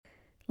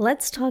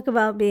Let's talk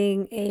about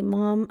being a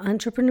mom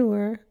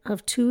entrepreneur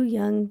of 2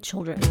 young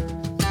children.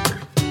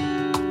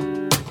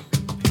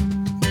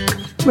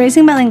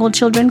 Raising bilingual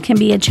children can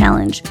be a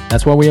challenge.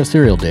 That's why we have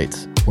Serial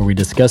Dates, where we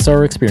discuss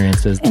our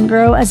experiences and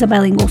grow as a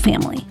bilingual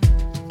family.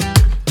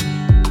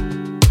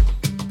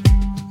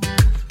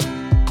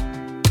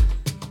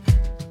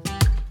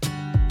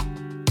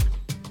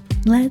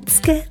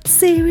 Let's get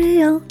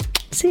cereal.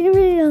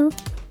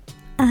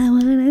 I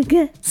wanna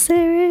get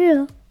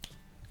cereal.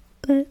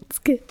 Let's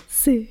get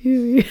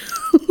cereal.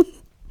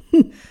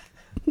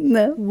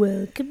 No.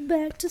 Welcome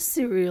back to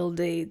Serial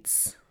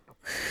Dates.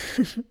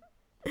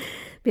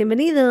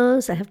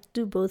 Bienvenidos. I have to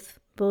do both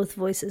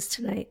voices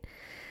tonight.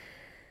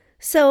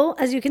 So,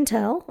 as you can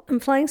tell, I'm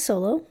flying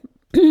solo.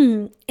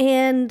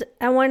 And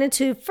I wanted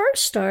to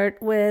first start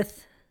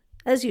with,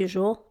 as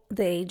usual,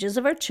 the ages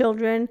of our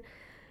children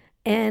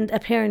and a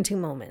parenting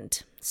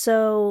moment.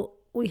 So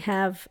we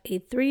have a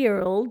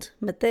 3-year-old,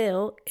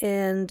 Mateo,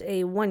 and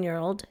a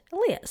 1-year-old,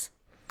 Elias.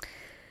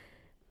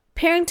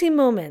 Parenting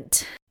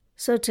moment.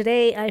 So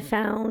today I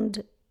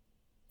found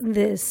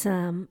this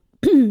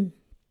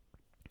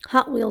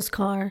Hot Wheels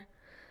car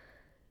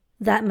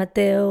that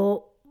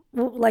Mateo,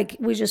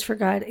 we just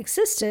forgot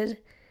existed.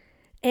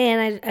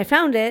 And I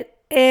found it,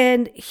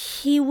 and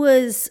he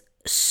was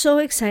so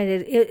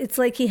excited. It's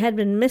like he had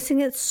been missing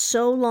it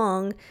so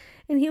long.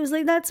 And he was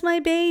like, that's my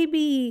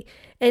baby.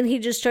 And he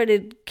just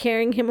started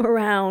carrying him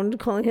around,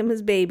 calling him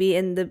his baby.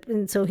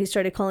 And so he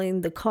started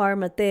calling the car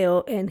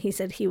Mateo. And he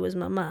said he was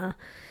Mama.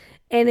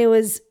 And it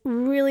was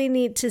really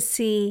neat to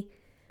see,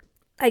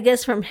 I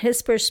guess, from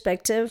his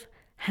perspective,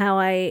 how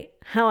I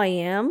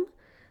am,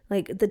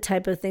 like the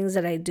type of things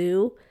that I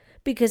do.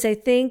 Because I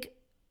think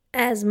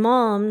as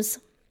moms,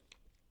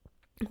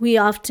 we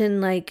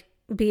often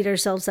beat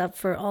ourselves up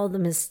for all the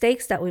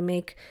mistakes that we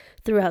make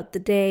throughout the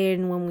day,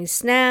 and when we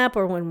snap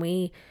or when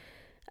we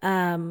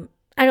I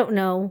don't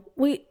know,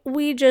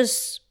 we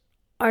just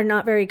are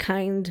not very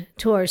kind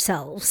to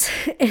ourselves.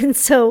 And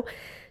so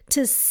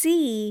to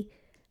see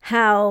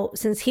how,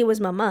 since he was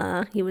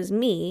Mama, he was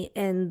me,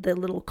 and the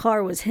little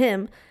car was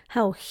him,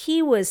 how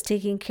he was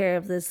taking care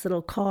of this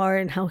little car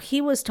and how he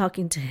was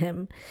talking to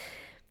him,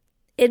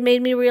 it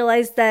made me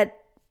realize that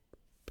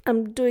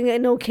I'm doing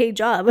an okay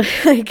job.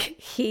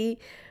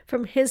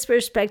 From his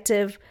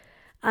perspective,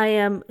 I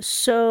am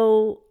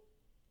so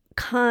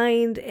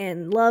kind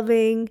and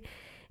loving,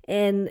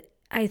 and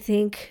I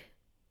think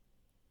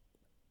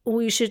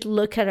we should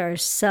look at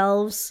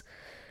ourselves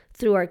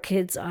through our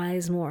kids'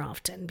 eyes more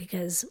often,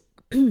 because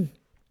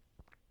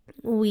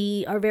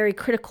we are very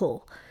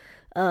critical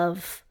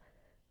of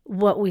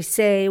what we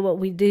say, what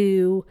we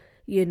do,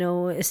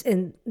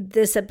 and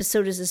this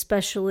episode is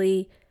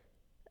especially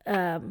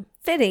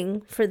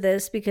fitting for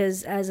this,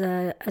 because as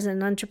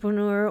an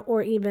entrepreneur,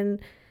 or even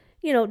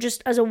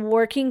just as a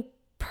working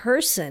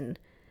person,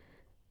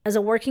 as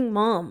a working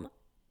mom,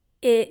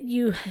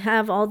 you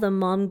have all the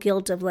mom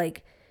guilt of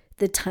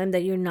the time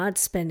that you're not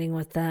spending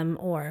with them,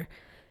 or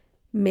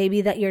maybe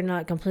that you're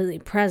not completely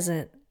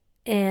present,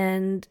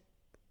 and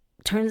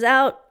turns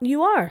out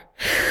you are.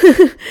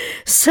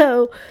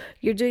 So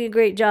you're doing a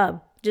great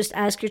job. Just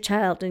ask your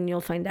child and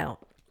you'll find out.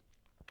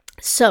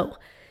 So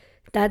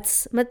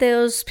that's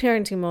Mateo's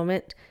parenting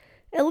moment.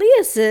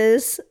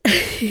 Elias's,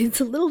 it's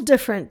a little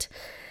different.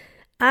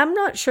 I'm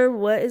not sure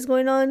what is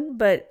going on,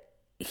 but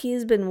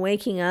he's been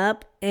waking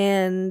up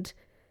and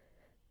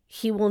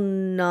he will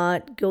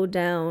not go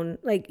down.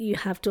 You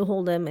have to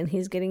hold him, and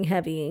he's getting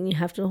heavy, and you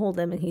have to hold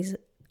him, and he's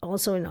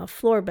also in a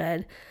floor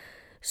bed.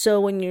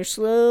 So when you're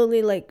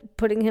slowly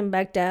putting him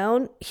back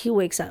down, he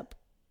wakes up.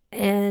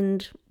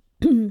 And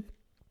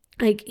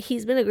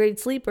he's been a great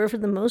sleeper for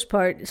the most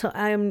part. So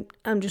I'm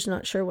just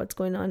not sure what's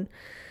going on.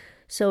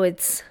 So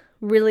it's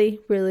really,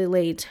 really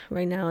late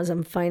right now as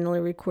I'm finally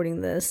recording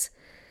this.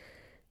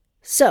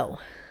 So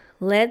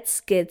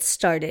let's get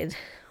started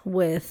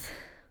with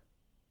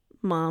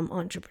Mom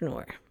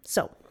Entrepreneur.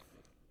 So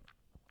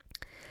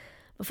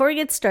before we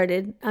get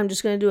started, I'm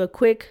just going to do a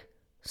quick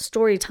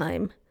story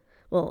time.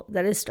 Well,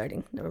 that is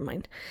starting. Never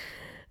mind.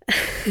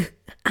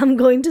 I'm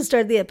going to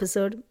start the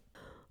episode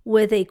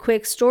with a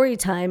quick story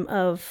time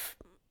of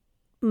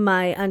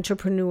my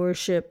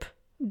entrepreneurship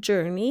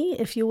journey,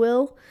 if you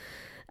will.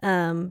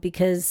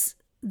 Because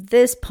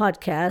this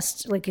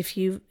podcast,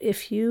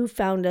 if you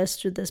found us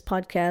through this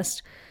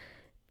podcast,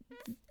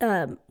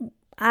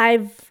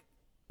 I've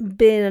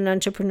been an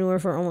entrepreneur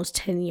for almost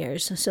 10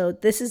 years. So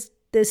this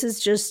is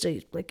just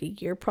a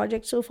year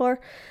project so far.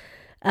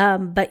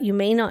 But you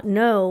may not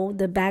know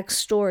the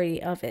backstory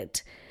of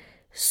it.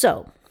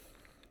 So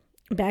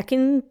back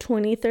in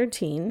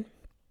 2013,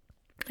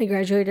 I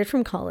graduated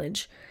from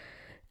college,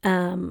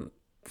 from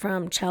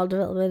child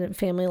development and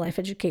family life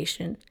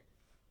education.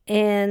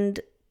 And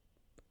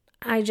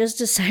I just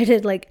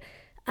decided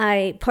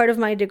part of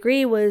my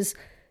degree was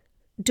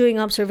doing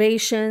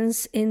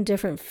observations in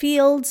different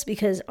fields,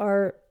 because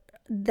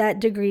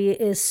that degree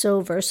is so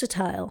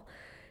versatile.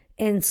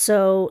 And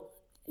so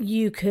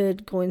you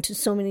could go into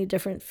so many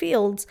different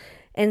fields.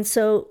 And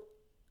so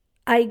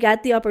I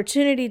got the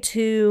opportunity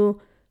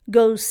to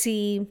go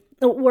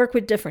work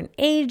with different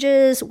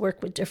ages,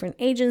 work with different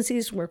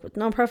agencies, work with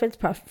nonprofits,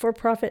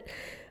 for-profit,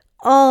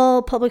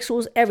 all public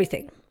schools,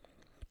 everything,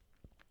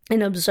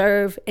 and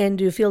observe and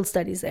do field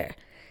studies there.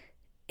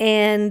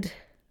 And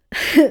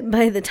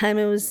by the time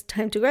it was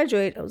time to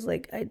graduate, I was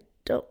like, I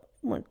don't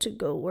want to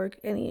go work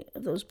any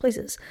of those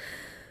places.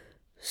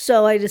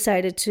 So I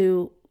decided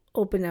to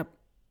open up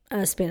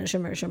a Spanish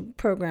immersion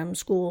program,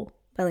 school,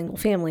 bilingual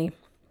family,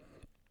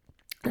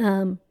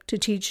 to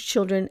teach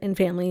children and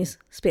families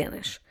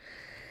Spanish.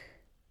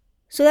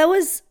 So that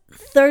was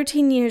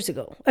 13 years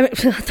ago.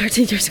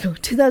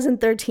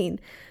 2013,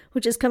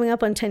 which is coming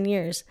up on 10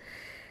 years.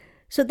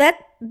 So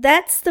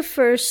that's the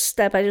first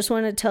step. I just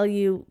want to tell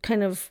you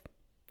kind of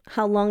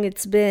how long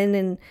it's been.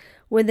 And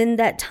within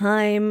that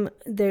time,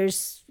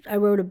 I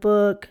wrote a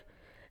book.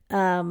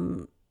 I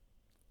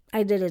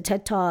did a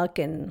TED Talk,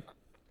 and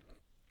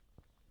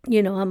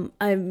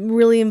I'm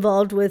really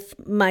involved with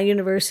my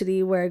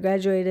university where I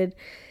graduated.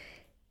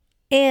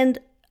 And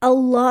a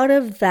lot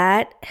of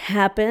that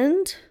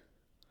happened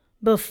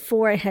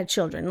before I had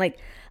children. Like,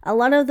 a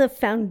lot of the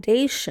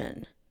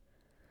foundation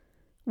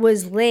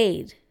was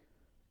laid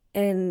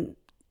and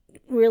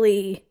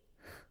really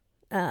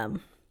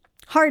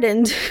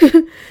hardened,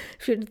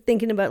 if you're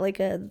thinking about like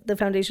the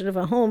foundation of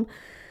a home,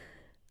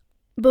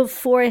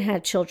 before I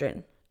had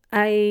children.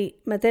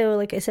 Mateo,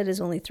 like I said, is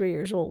only 3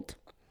 years old.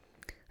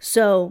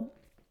 So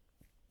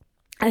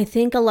I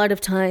think a lot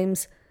of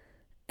times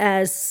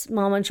as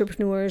mom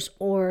entrepreneurs,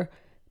 or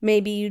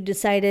maybe you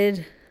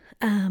decided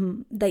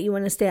that you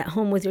want to stay at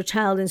home with your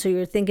child, and so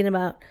you're thinking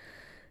about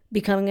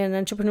becoming an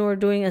entrepreneur,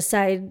 doing a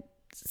side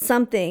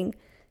something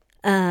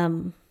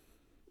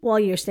while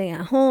you're staying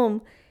at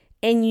home,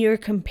 and you're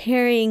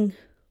comparing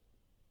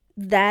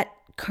that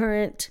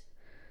current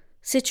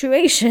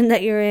situation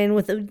that you're in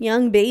with a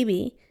young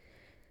baby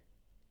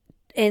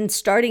and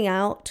starting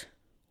out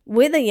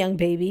with a young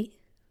baby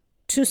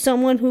to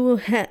someone who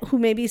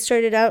maybe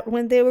started out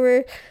when they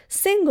were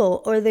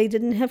single, or they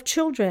didn't have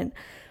children,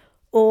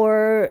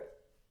 or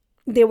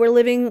they were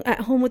living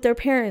at home with their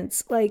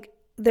parents. Like,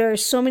 there are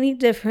so many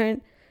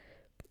different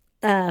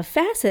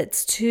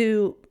facets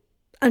to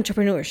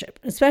entrepreneurship,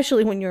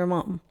 especially when you're a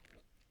mom.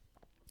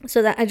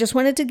 So that I just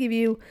wanted to give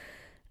you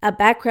a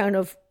background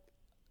of,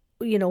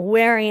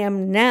 where I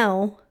am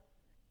now,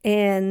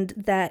 and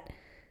that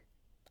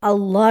a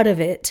lot of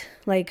it,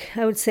 like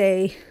I would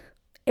say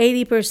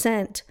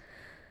 80%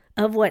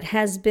 of what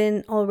has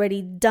been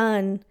already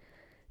done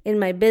in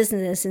my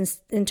business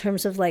in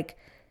terms of like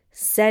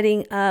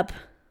setting up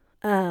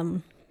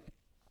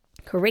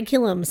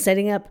curriculum,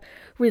 setting up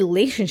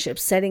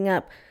relationships, setting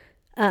up,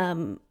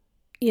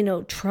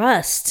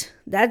 trust.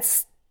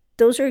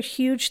 Those are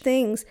huge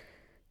things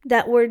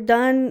that were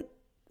done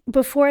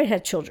before I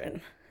had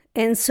children.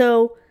 And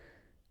so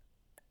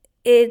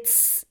I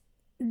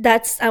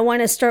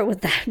want to start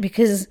with that,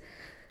 because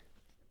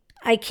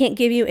I can't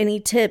give you any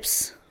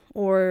tips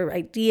or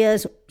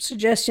ideas,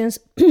 suggestions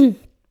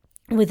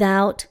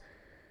without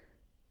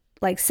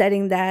like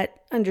setting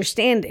that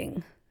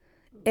understanding.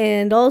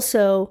 And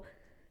also,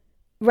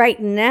 right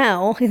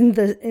now in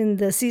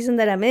the season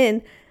that I'm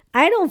in,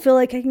 I don't feel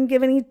like I can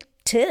give any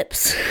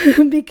tips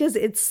because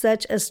it's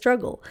such a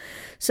struggle.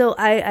 So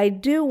I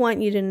do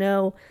want you to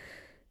know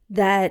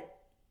that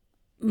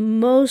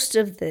most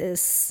of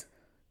this,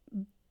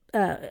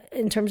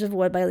 in terms of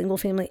what bilingual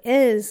family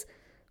is,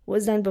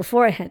 was done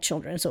before I had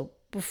children. So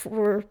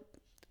before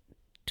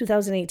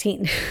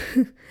 2018.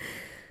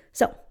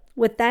 So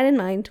with that in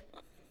mind,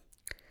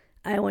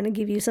 I want to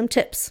give you some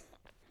tips.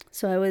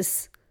 So I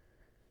was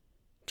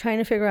trying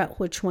to figure out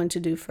which one to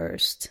do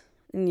first,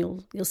 and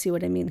you'll see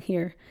what I mean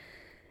here.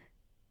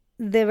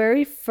 The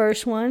very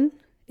first one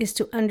is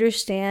to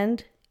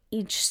understand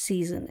each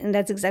season, and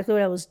that's exactly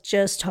what I was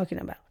just talking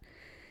about.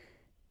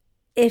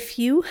 If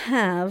you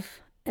have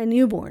a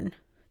newborn,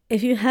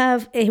 if you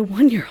have a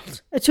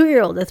 1-year-old, a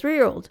 2-year-old, a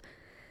 3-year-old,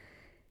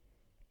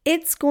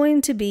 it's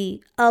going to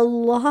be a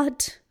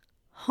lot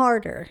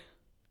harder,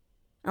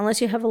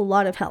 unless you have a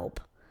lot of help,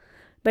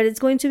 but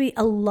it's going to be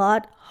a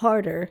lot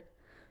harder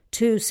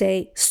to,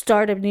 say,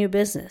 start a new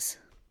business.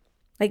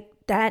 Like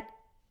that,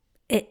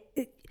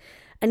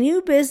 a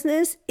new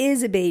business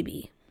is a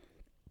baby.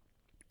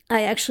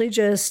 I actually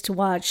just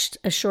watched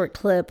a short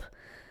clip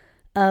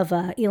of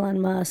Elon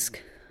Musk,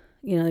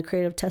 the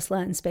creator of Tesla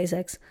and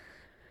SpaceX.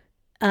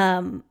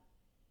 And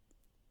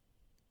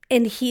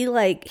he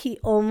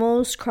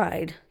almost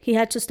cried. He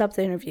had to stop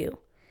the interview.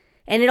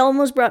 And it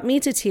almost brought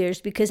me to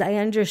tears because I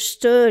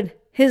understood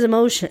his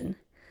emotion.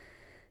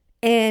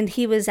 And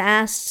he was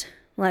asked,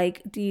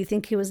 like, do you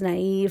think he was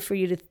naive for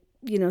you to,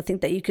 think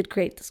that you could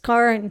create this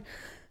car and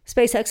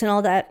SpaceX and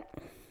all that?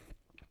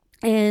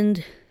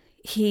 And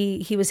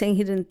he was saying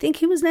he didn't think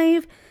he was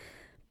naive,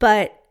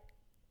 but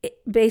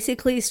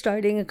basically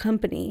starting a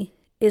company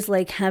is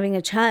like having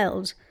a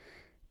child.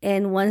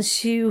 And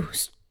once you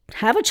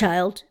have a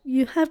child,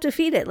 you have to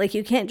feed it. Like,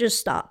 you can't just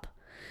stop.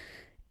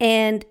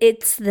 And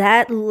it's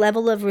that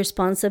level of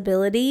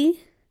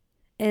responsibility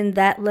and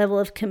that level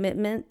of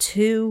commitment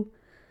to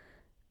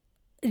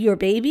your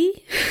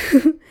baby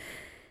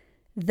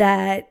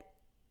that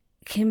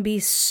can be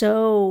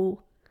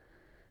so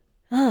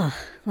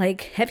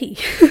like heavy,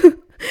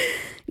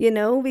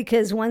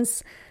 because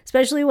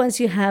especially once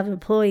you have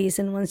employees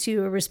and once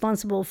you are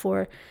responsible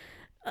for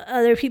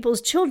other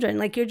people's children,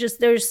 like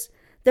there's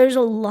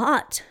a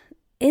lot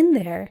in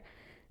there,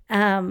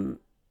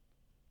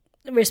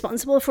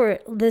 responsible for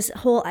this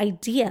whole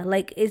idea.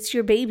 Like, it's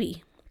your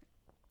baby.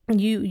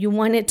 You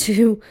want it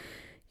to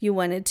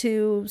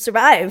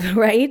survive,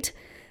 right?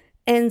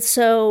 And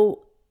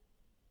so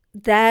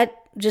that,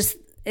 just,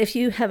 if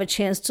you have a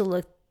chance to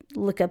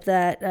look up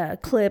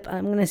that clip,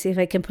 I'm going to see if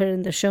I can put it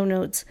in the show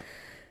notes.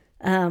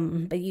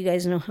 But you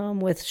guys know how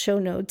I'm with show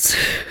notes.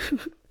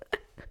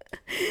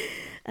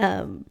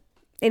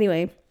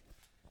 Anyway,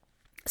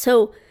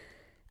 so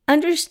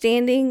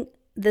understanding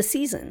the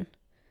season,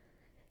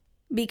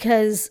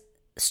 because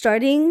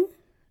starting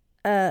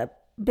a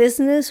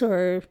business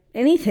or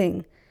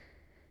anything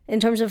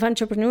in terms of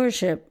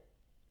entrepreneurship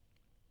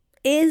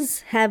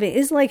is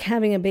like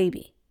having a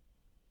baby.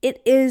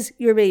 It is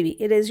your baby.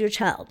 It is your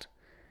child.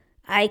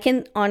 I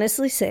can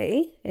honestly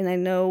say, and I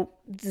know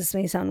this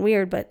may sound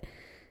weird, but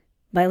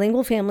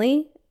Bilingual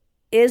Family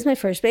is my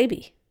first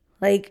baby.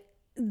 Like,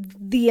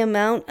 the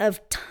amount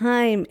of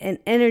time and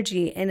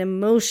energy and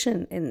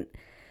emotion and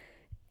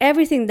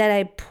everything that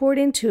I poured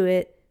into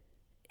it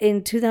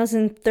in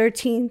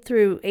 2013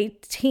 through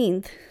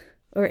 18,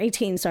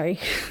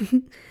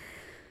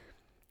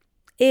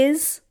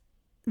 is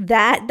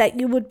that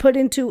you would put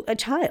into a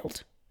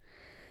child.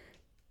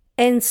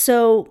 And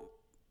so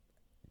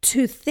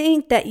to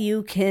think that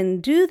you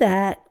can do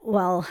that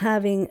while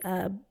having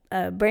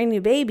a brand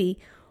new baby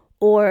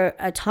or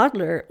a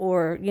toddler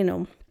or,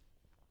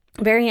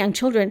 very young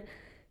children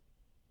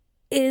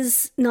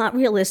is not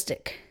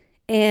realistic.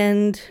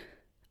 And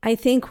I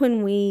think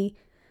when we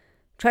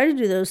try to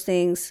do those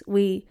things,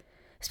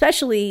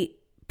 especially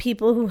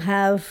people who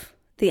have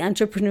the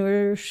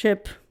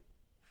entrepreneurship,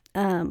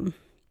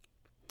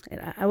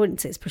 I wouldn't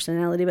say it's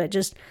personality, but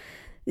just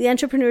the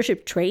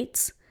entrepreneurship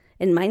traits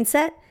and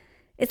mindset,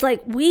 it's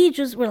like we're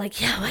like,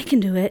 yeah, I can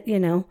do it,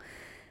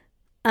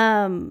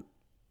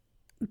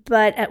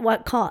 but at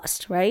what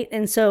cost, right?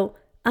 And so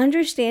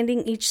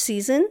understanding each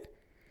season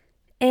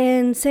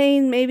and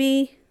saying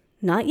maybe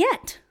not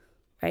yet,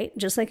 right?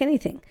 Just like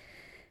anything.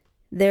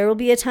 There will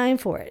be a time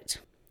for it.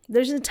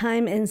 There's a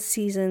time and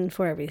season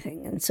for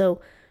everything. And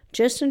so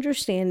just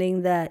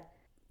understanding that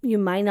you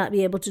might not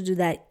be able to do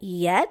that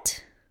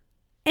yet.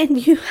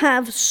 And you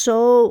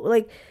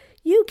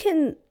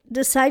can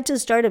decide to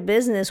start a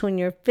business when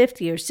you're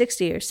 50 or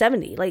 60 or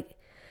 70,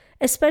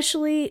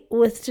 especially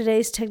with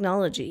today's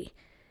technology.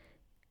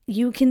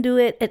 You can do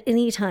it at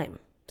any time.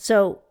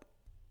 So,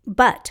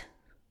 but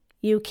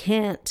you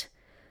can't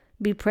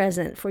be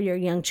present for your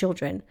young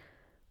children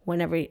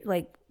whenever,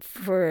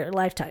 for a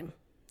lifetime.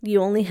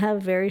 You only have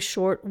a very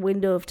short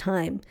window of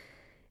time,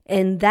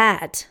 and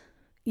that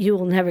you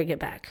will never get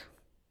back.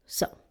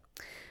 So,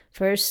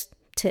 first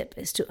tip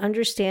is to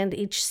understand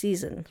each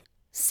season.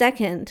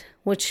 Second,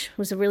 which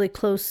was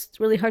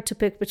really hard to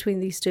pick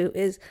between these two,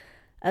 is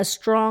a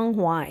strong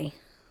why.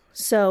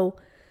 So,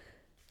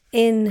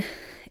 in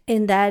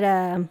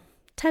that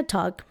TED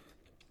Talk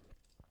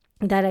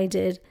that I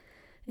did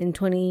in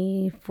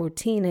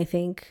 2014, I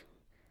think,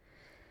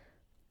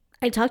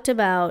 I talked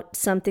about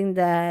something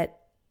that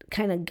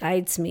kind of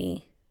guides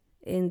me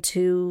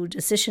into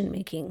decision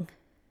making.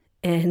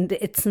 And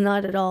it's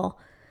not at all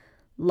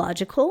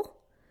logical.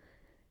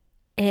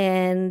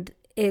 And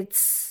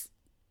it's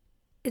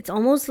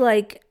almost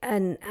like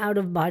an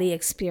out-of-body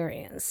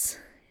experience.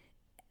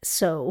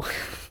 So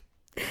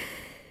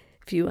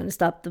if you want to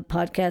stop the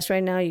podcast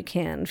right now, you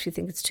can, if you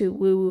think it's too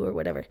woo or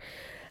whatever.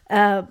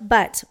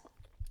 But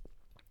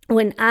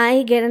when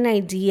I get an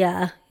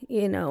idea,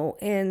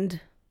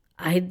 and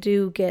I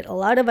do get a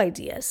lot of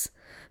ideas,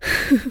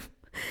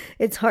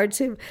 it's hard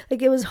to,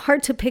 it was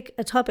hard to pick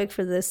a topic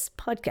for this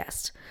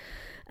podcast,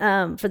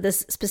 for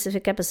this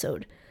specific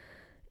episode.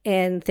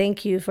 And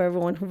thank you for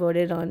everyone who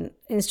voted on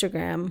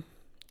Instagram.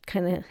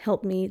 Kind of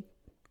helped me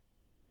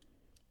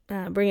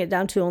bring it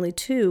down to only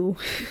 2,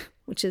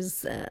 which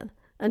is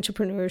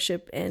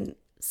entrepreneurship and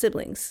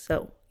siblings.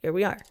 So here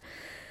we are.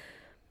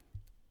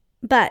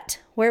 But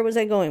where was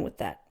I going with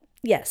that?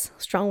 Yes,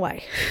 strong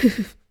why.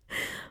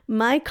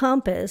 My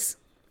compass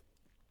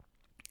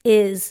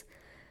is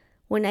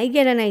when I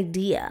get an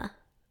idea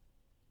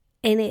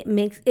and it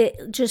makes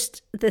it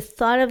just, the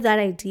thought of that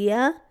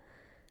idea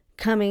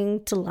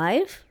coming to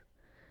life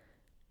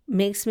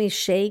makes me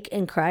shake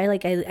and cry.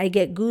 I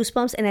get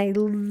goosebumps, and I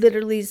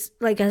literally,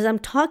 as I'm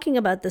talking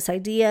about this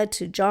idea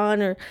to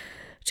John or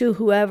to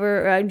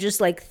whoever, or I'm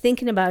just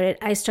thinking about it,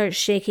 I start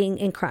shaking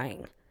and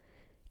crying.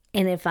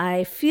 And if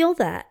I feel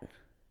that,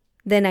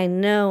 then I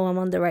know I'm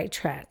on the right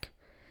track.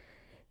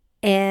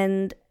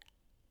 And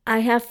I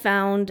have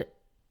found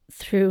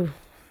through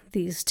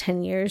these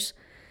 10 years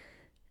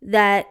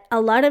that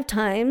a lot of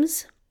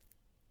times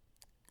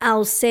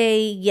I'll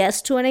say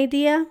yes to an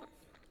idea,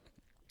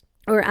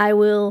 or I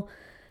will,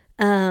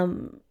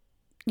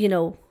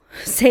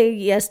 say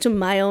yes to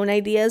my own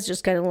ideas,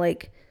 just kind of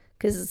like,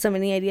 because so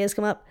many ideas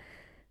come up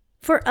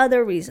for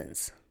other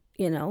reasons,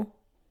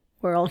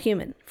 we're all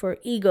human, for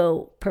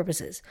ego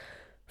purposes,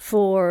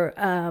 for,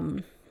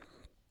 I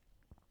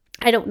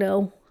don't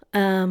know,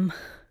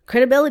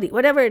 credibility,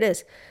 whatever it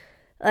is.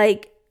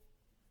 Like,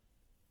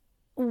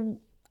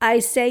 I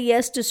say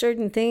yes to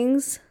certain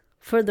things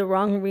for the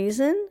wrong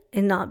reason,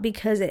 and not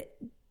because it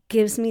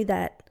gives me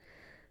that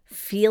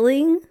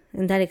feeling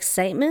and that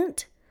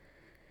excitement.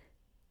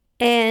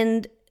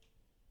 And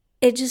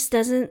it just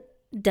doesn't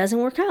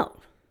work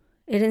out.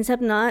 It ends up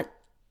not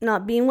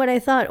being what I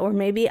thought, or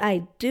maybe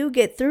I do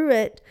get through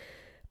it,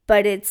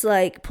 but it's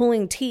like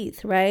pulling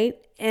teeth, right?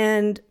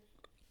 And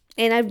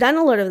I've done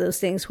a lot of those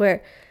things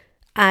where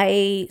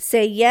I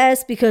say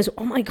yes because,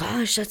 oh my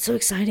gosh, that's so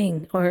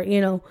exciting, or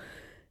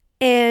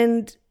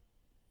and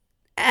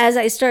as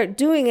I start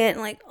doing it,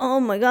 I'm like, oh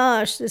my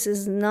gosh, this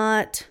is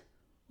not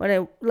what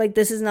I like.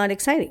 This is not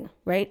exciting,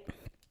 right?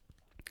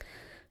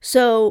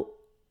 So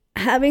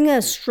having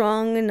a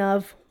strong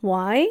enough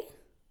why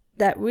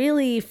that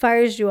really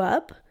fires you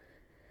up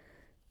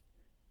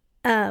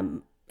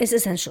is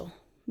essential,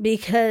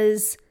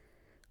 because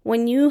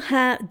when you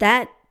have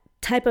that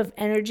type of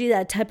energy,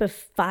 that type of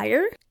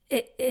fire,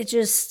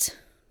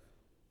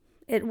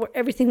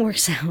 everything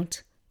works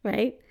out,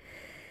 right?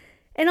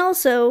 And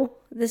also,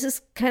 this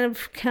is kind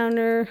of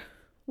counter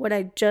what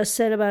I just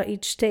said about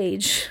each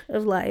stage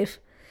of life,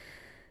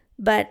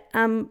 but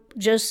I'm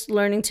just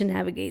learning to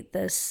navigate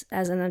this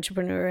as an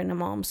entrepreneur and a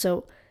mom.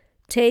 So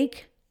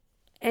take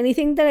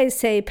anything that I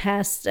say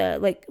past,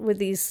 like with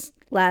these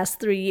last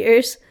 3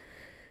 years,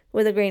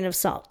 with a grain of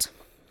salt.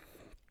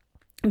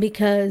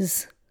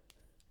 Because,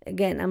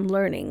 again, I'm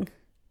learning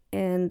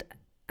and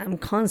I'm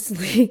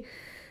constantly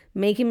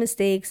making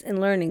mistakes and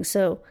learning.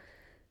 So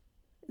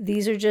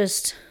these are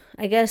just,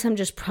 I guess I'm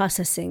just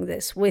processing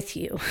this with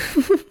you.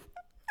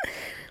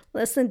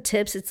 Less than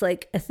tips, it's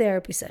like a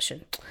therapy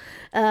session.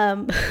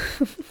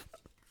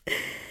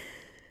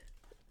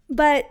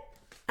 But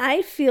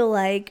I feel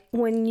like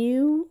when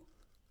you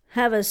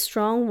have a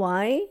strong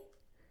why,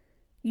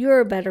 you're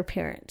a better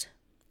parent.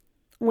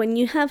 When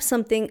you have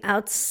something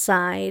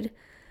outside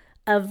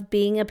of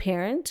being a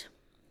parent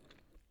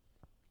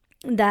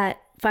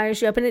that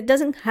fires you up, and it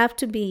doesn't have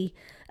to be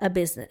a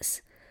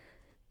business.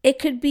 It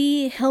could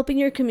be helping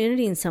your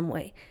community in some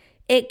way.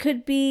 It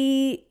could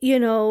be,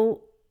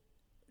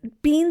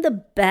 being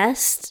the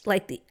best,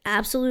 like the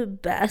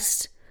absolute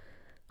best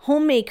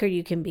homemaker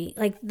you can be.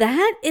 Like,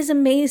 that is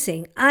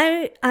amazing.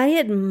 I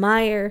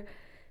admire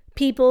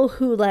people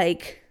who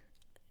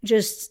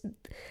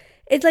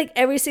it's like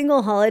every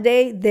single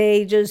holiday,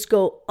 they just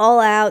go all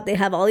out. They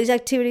have all these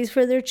activities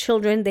for their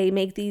children. They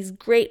make these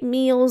great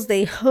meals.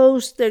 They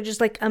host. They're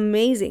just like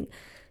amazing.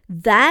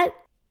 That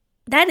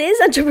is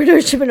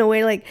entrepreneurship in a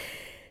way. Like,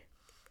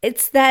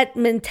 it's that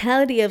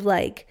mentality of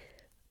like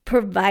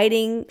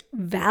providing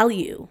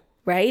value,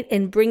 right?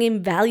 And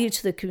bringing value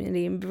to the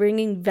community and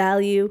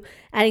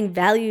adding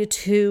value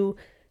to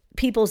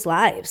people's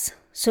lives.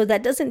 So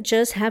that doesn't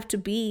just have to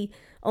be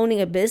owning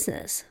a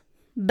business,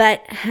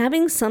 but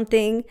having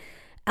something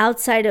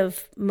outside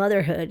of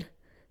motherhood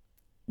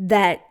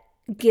that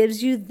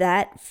gives you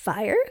that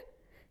fire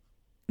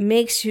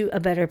makes you a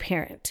better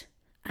parent.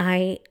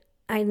 I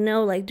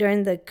know, like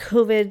during the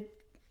COVID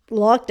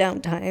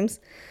lockdown times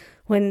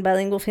when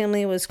Bilingual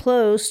Family was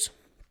closed,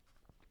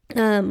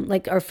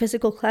 like our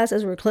physical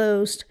classes were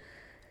closed,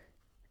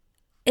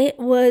 it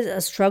was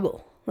a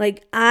struggle.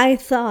 Like, I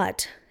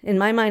thought in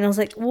my mind, I was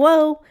like,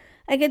 whoa,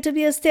 I get to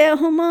be a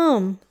stay-at-home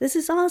mom. This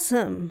is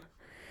awesome.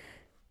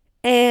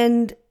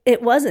 And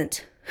it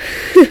wasn't.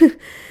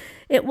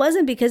 It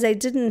wasn't, because I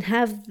didn't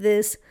have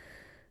this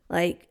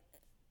like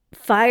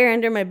fire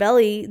under my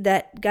belly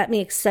that got me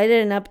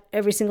excited and up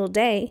every single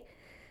day.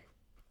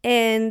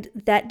 And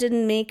that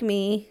didn't make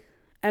me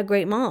a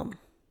great mom,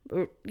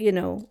 or,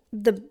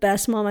 the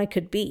best mom I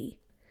could be.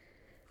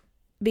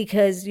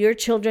 Because your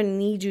children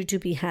need you to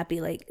be happy.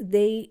 Like,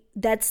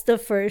 that's the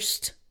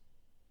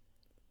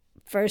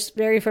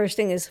very first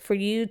thing, is for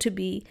you to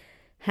be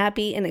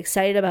happy and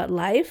excited about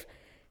life.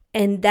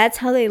 And that's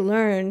how they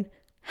learn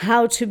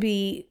how to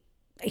be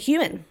a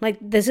human. Like,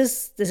 this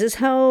is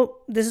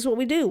what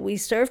we do. We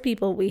serve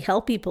people, we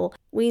help people,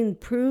 we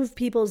improve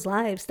people's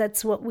lives.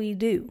 That's what we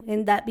do.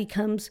 And that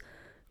becomes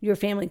your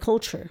family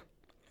culture.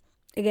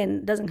 Again,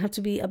 it doesn't have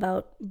to be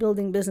about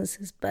building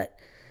businesses, but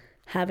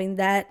having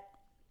that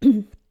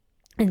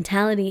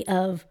mentality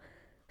of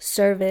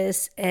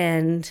service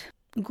and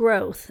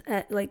growth,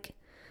 like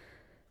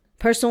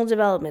personal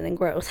development and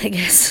growth, I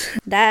guess.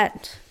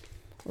 That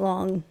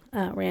long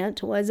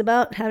rant was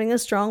about having a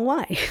strong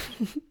why.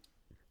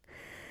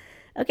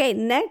 Okay,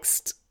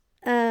 next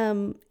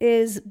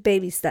is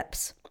baby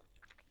steps.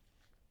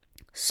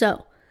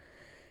 So,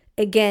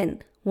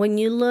 again, when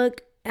you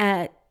look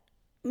at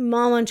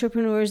mom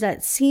entrepreneurs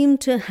that seem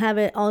to have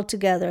it all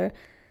together,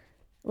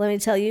 let me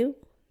tell you,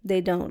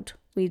 they don't.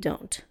 We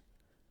don't.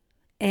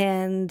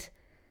 And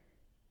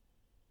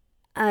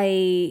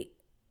I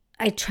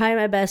try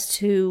my best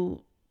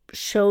to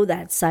show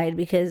that side,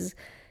 because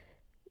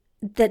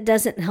that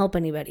doesn't help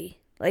anybody.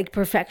 Like,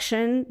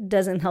 perfection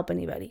doesn't help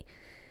anybody.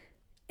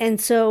 And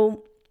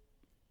so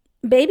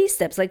baby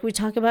steps, like we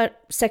talk about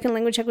second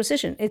language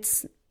acquisition,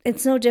 it's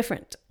no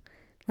different.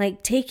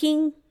 Like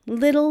taking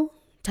little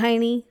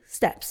tiny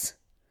steps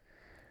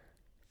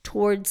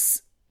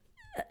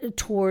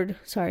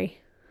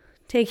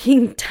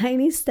taking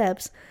tiny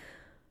steps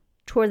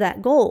toward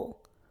that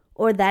goal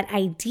or that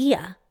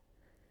idea.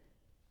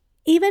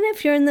 Even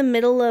if you're in the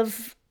middle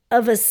of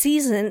a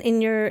season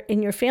in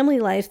your family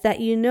life that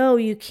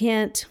you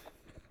can't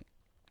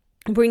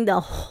bring the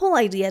whole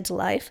idea to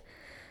life,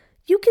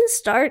 you can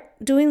start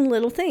doing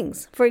little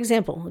things. For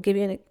example, I'll give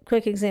you a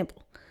quick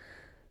example.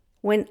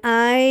 When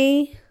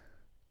I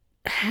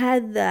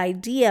had the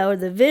idea or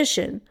the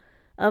vision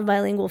of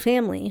bilingual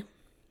family,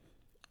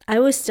 I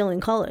was still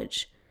in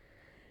college.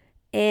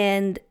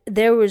 And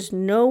there was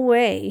no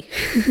way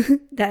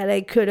that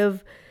I could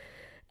have,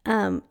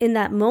 in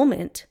that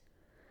moment,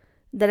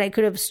 that I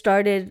could have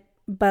started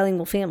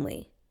bilingual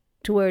family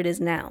to where it is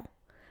now.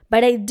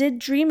 But I did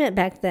dream it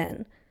back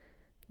then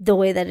the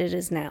way that it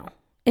is now.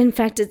 In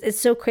fact, it's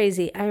so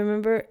crazy. I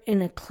remember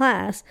in a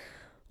class,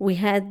 we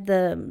had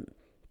the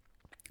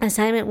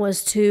assignment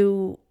was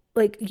to,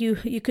 like,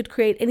 you could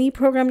create any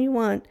program you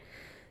want.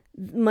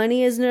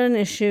 Money isn't an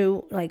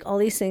issue, like all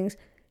these things.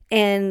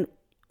 And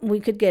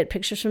we could get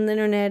pictures from the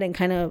internet and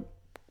kind of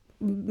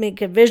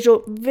make a visual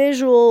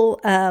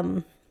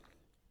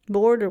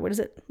board, or what is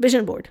it?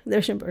 Vision board.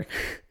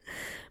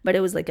 But it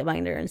was like a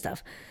binder and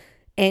stuff.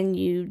 And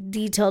you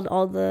detailed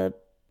all the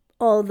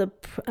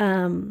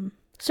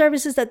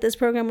services that this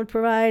program would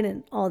provide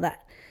and all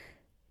that.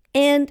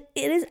 And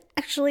it is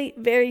actually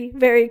very,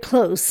 very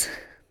close.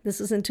 This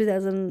was in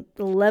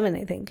 2011,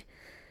 I think.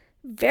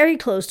 Very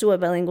close to what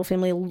bilingual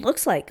family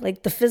looks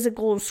like the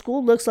physical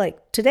school looks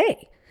like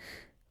today.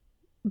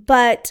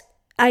 But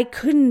I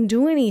couldn't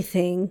do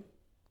anything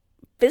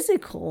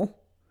physical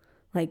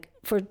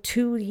for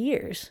 2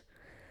 years.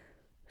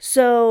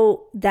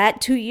 So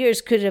that 2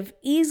 years could have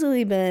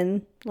easily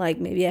been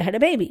maybe I had a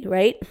baby,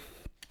 right?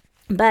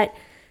 But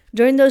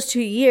during those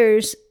 2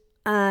 years,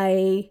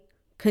 I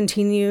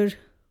continued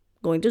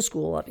going to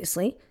school,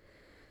 obviously,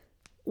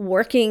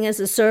 working as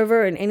a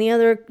server and any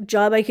other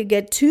job I could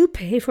get to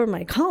pay for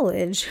my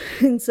college.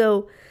 And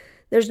so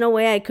there's no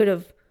way I could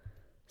have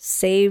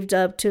saved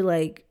up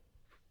to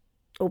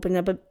open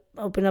up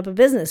a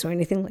business or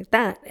anything like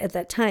that at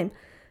that time.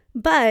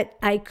 But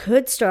I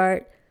could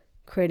start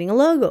creating a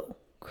logo,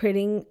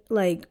 thinking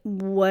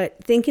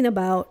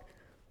about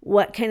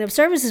what kind of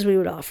services we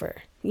would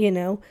offer,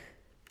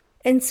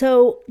 And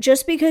so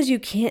just because you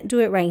can't do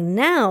it right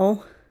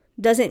now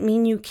doesn't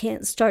mean you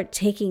can't start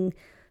taking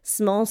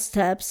small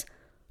steps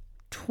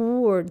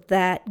toward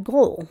that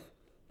goal.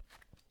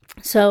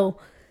 So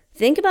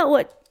think about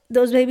what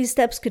those baby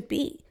steps could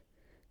be.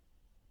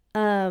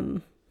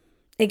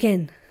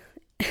 Again,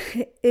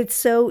 it's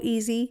so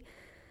easy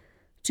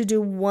to do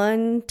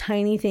one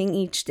tiny thing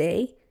each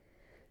day.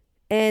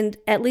 And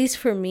at least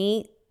for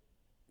me,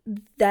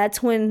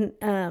 that's when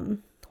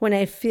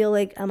I feel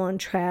like I'm on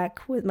track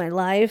with my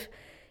life,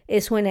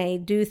 is when I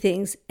do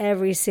things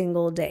every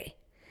single day.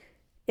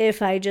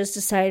 If I just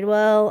decide,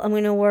 well, I'm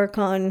going to work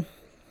on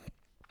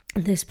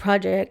this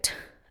project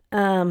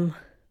on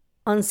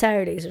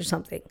Saturdays or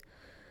something,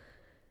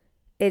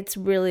 it's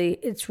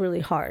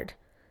really hard.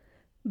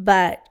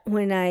 But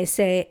when I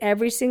say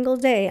every single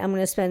day I'm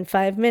going to spend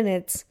 5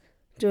 minutes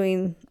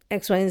doing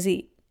X, Y, and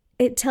Z,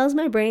 it tells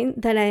my brain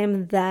that I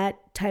am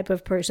that type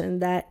of person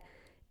that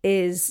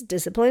is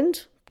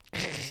disciplined,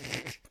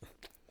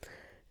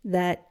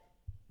 that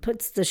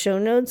puts the show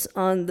notes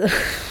on the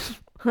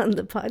on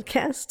the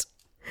podcast.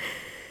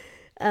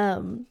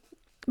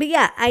 But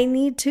yeah, I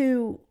need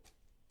to,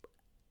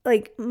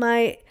 I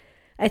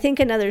think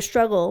another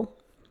struggle,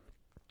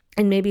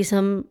 and maybe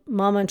some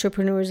mom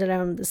entrepreneurs that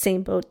are on the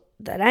same boat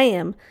that I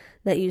am,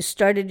 that you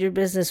started your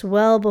business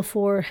well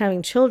before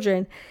having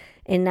children,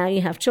 and now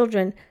you have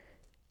children,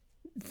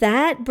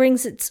 that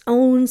brings its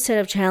own set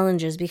of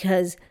challenges,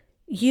 because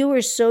you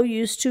were so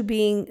used to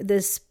being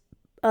this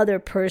other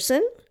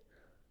person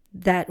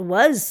that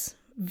was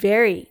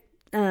very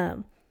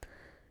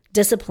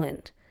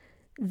disciplined,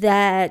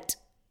 that,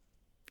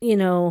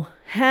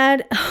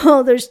 had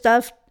all their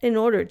stuff in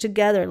order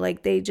together.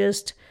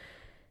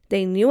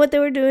 They knew what they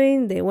were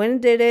doing. They went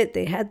and did it.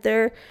 They had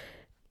their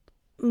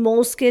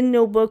Moleskine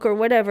notebook or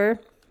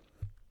whatever,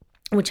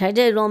 which I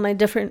did all my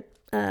different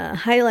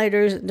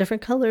highlighters,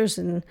 different colors,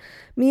 and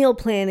meal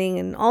planning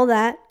and all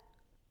that,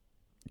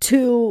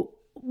 to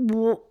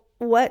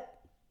what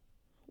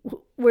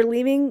we're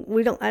leaving.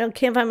 I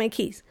can't find my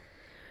keys,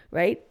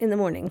 right? In the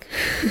morning.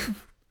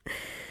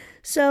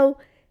 So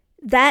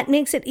that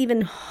makes it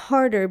even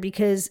harder,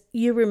 because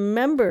you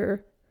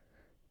remember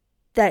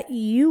that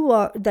you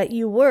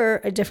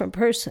were a different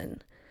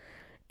person.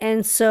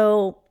 And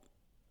so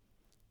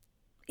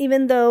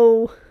even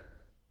though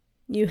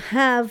you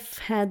have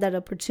had that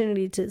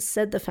opportunity to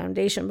set the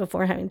foundation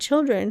before having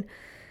children,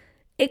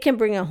 it can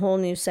bring a whole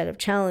new set of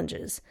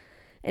challenges.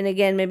 And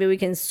again, maybe we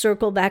can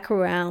circle back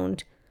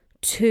around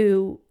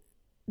to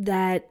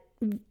that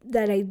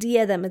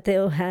idea that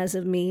Mateo has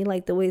of me,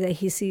 like the way that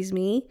he sees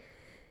me.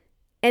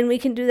 And we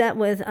can do that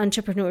with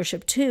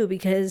entrepreneurship too,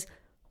 because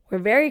we're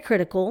very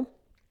critical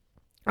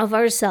of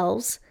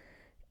ourselves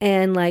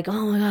and like,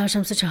 oh my gosh,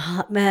 I'm such a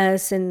hot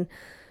mess and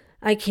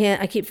I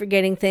keep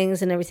forgetting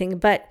things and everything.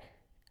 But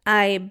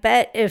I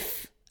bet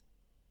if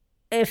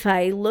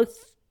I looked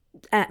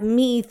at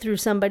me through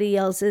somebody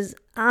else's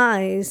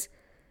eyes,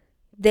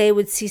 they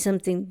would see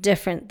something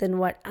different than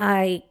what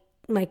my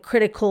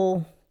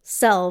critical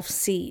self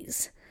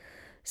sees.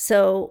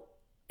 So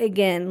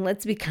again,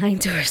 let's be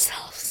kind to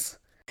ourselves.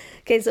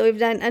 Okay, so we've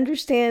done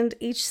understand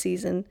each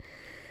season.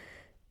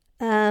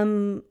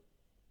 Finding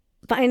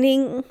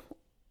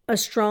a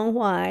strong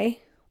why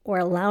or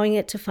allowing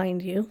it to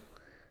find you.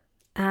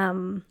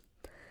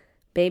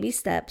 Baby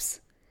steps.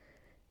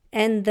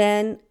 And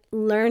then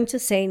learn to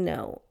say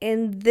no.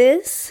 And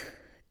this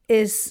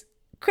is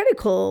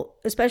critical,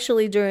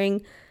 especially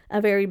during a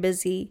very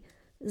busy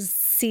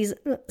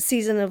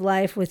season of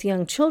life with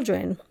young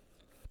children.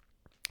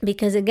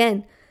 Because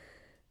again,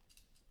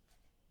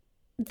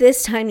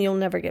 this time you'll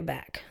never get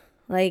back.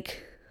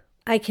 Like,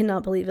 I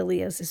cannot believe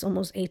Elias is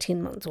almost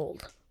 18 months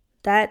old.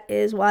 That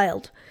is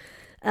wild.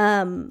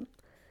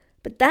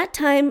 But that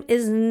time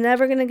is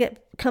never going to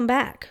come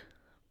back.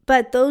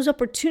 But those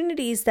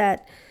opportunities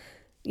that,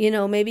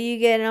 maybe you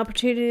get an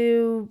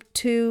opportunity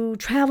to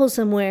travel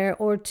somewhere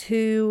or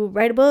to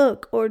write a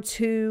book or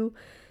to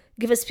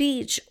give a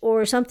speech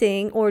or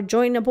something or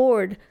join a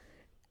board,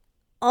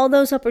 all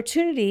those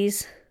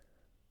opportunities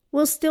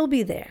will still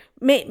be there.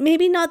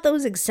 Maybe not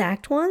those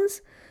exact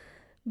ones,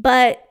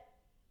 but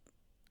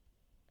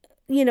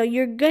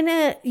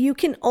you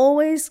can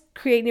always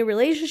create new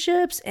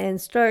relationships and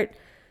start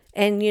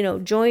and,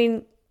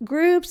 join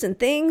groups and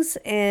things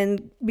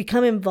and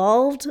become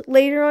involved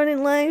later on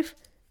in life.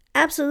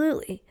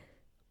 Absolutely.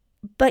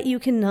 But you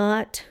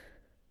cannot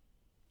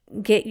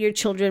get your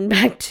children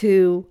back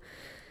to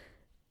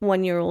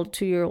 1-year-old,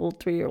 2-year-old,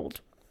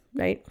 3-year-old,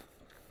 right?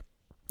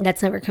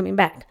 That's never coming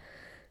back.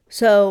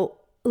 So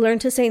learn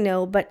to say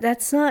no, but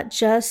that's not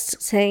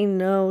just saying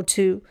no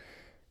to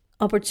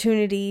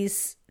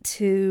opportunities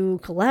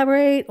to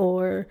collaborate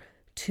or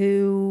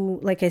to,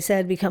 like I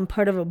said, become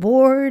part of a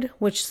board,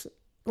 which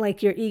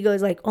like your ego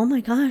is like, oh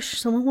my gosh,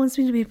 someone wants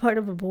me to be part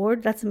of a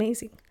board. That's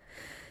amazing.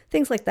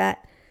 Things like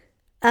that.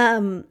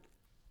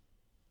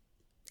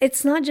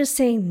 It's not just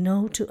saying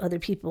no to other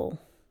people,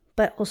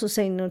 but also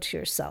saying no to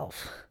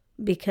yourself.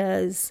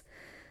 Because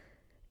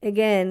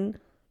again,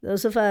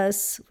 those of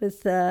us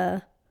with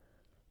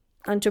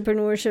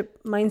entrepreneurship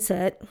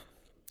mindset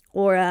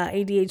or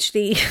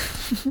ADHD,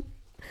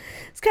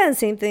 it's kind of the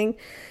same thing.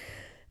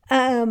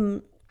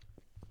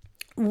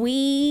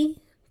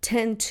 We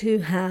tend to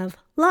have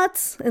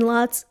lots and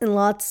lots and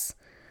lots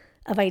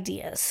of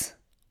ideas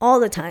all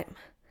the time.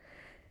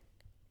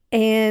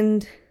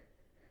 And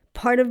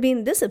part of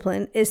being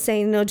disciplined is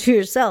saying no to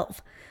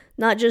yourself.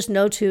 Not just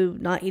no to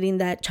not eating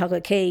that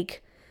chocolate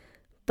cake,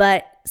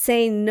 but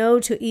saying no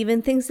to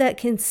even things that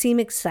can seem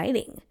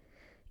exciting.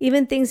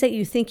 Even things that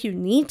you think you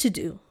need to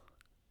do.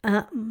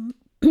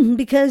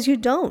 Because you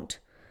don't.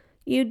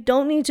 You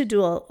don't need to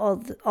do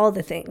all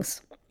the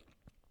things.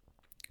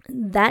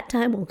 That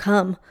time will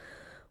come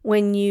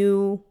when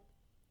you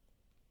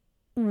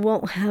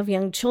won't have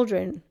young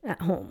children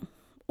at home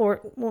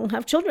or won't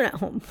have children at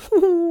home.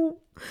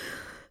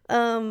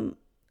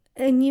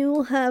 And you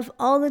will have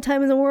all the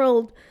time in the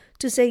world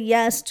to say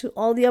yes to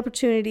all the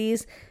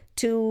opportunities,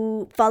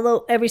 to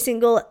follow every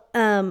single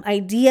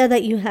idea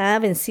that you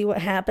have and see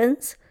what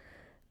happens.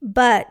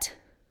 But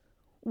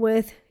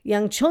with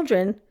young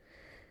children,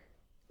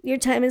 your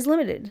time is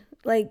limited.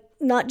 Like,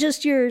 not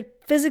just your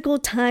physical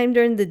time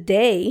during the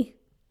day,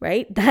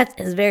 right? That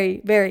is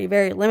very, very,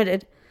 very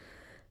limited.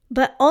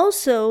 But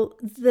also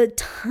the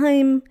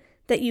time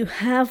that you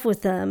have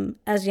with them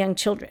as young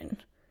children.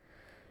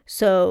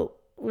 So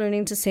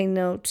learning to say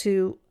no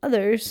to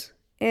others,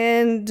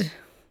 and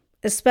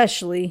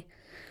especially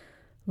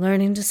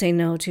learning to say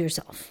no to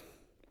yourself.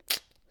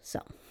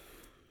 So,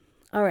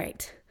 all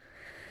right.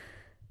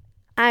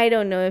 I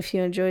don't know if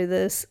you enjoy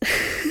this.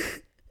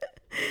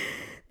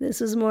 This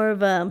was more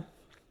of a,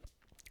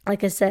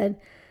 like I said,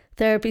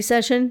 therapy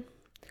session.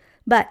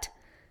 But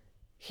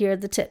here are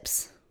the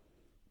tips.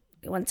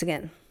 Once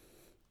again,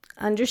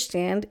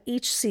 understand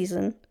each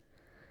season.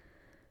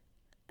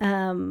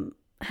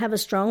 Have a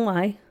strong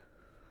why.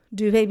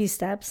 Do baby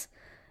steps.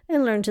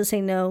 And learn to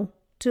say no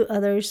to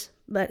others,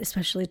 but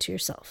especially to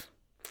yourself.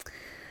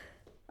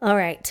 All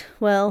right.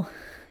 Well,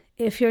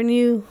 if you're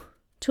new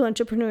to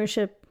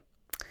entrepreneurship,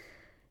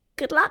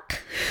 good luck.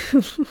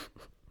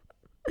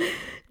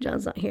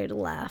 John's not here to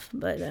laugh,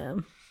 but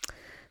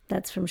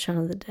that's from Shaun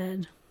of the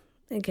Dead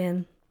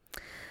again.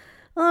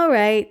 All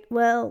right.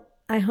 Well,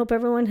 I hope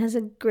everyone has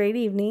a great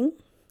evening.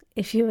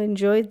 If you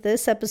enjoyed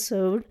this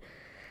episode,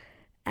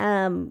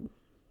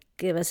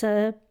 give us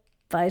a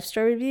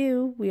 5-star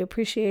review. We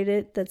appreciate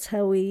it. That's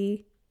how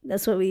we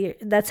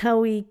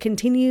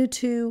continue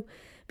to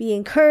be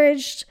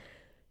encouraged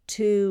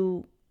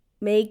to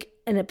make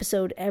an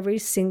episode every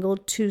single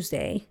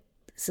Tuesday.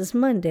 This is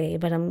Monday,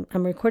 but I'm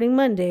recording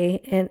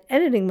Monday and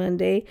editing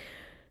Monday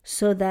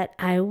so that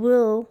I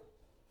will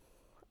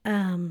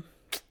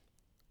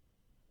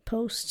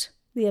post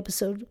the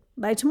episode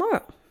by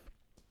tomorrow.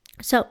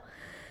 So,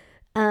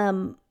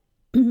 I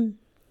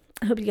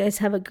hope you guys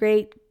have a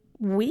great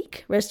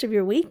week, rest of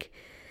your week.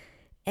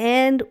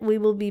 And we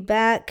will be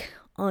back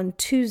on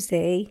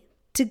Tuesday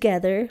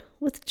together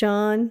with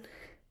John.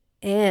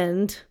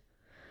 And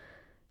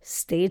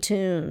stay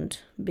tuned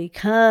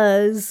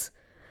because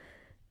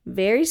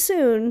very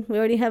soon, we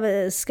already have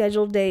a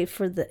scheduled day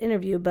for the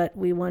interview, but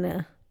we want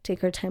to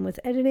take our time with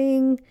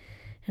editing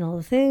and all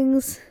the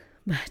things.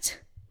 But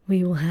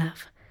we will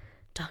have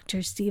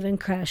Dr. Stephen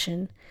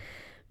Krashen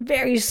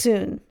very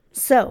soon.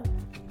 So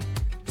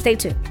stay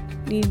tuned.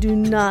 You do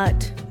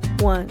not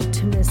want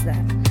to miss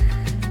that.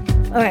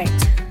 All right.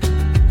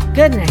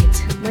 Good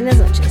night. Buenas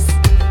noches.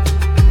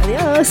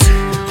 Adios.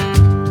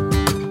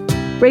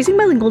 Raising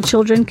bilingual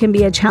children can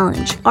be a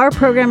challenge. Our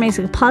program makes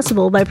it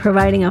possible by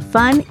providing a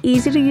fun,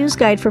 easy-to-use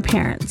guide for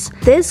parents.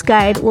 This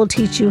guide will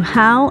teach you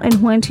how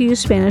and when to use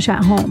Spanish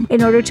at home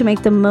in order to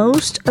make the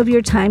most of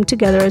your time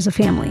together as a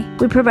family.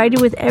 We provide you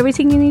with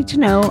everything you need to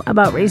know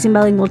about raising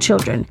bilingual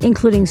children,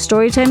 including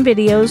storytime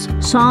videos,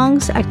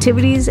 songs,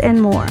 activities,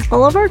 and more.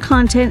 All of our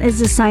content is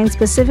designed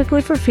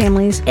specifically for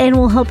families and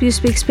will help you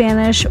speak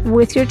Spanish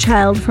with your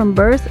child from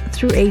birth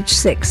through age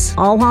 6,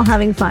 all while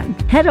having fun.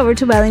 Head over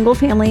to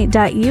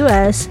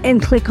bilingualfamily.us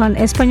and click on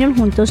Español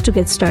Juntos to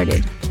get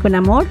started. Con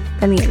amor,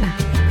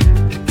 Daniela.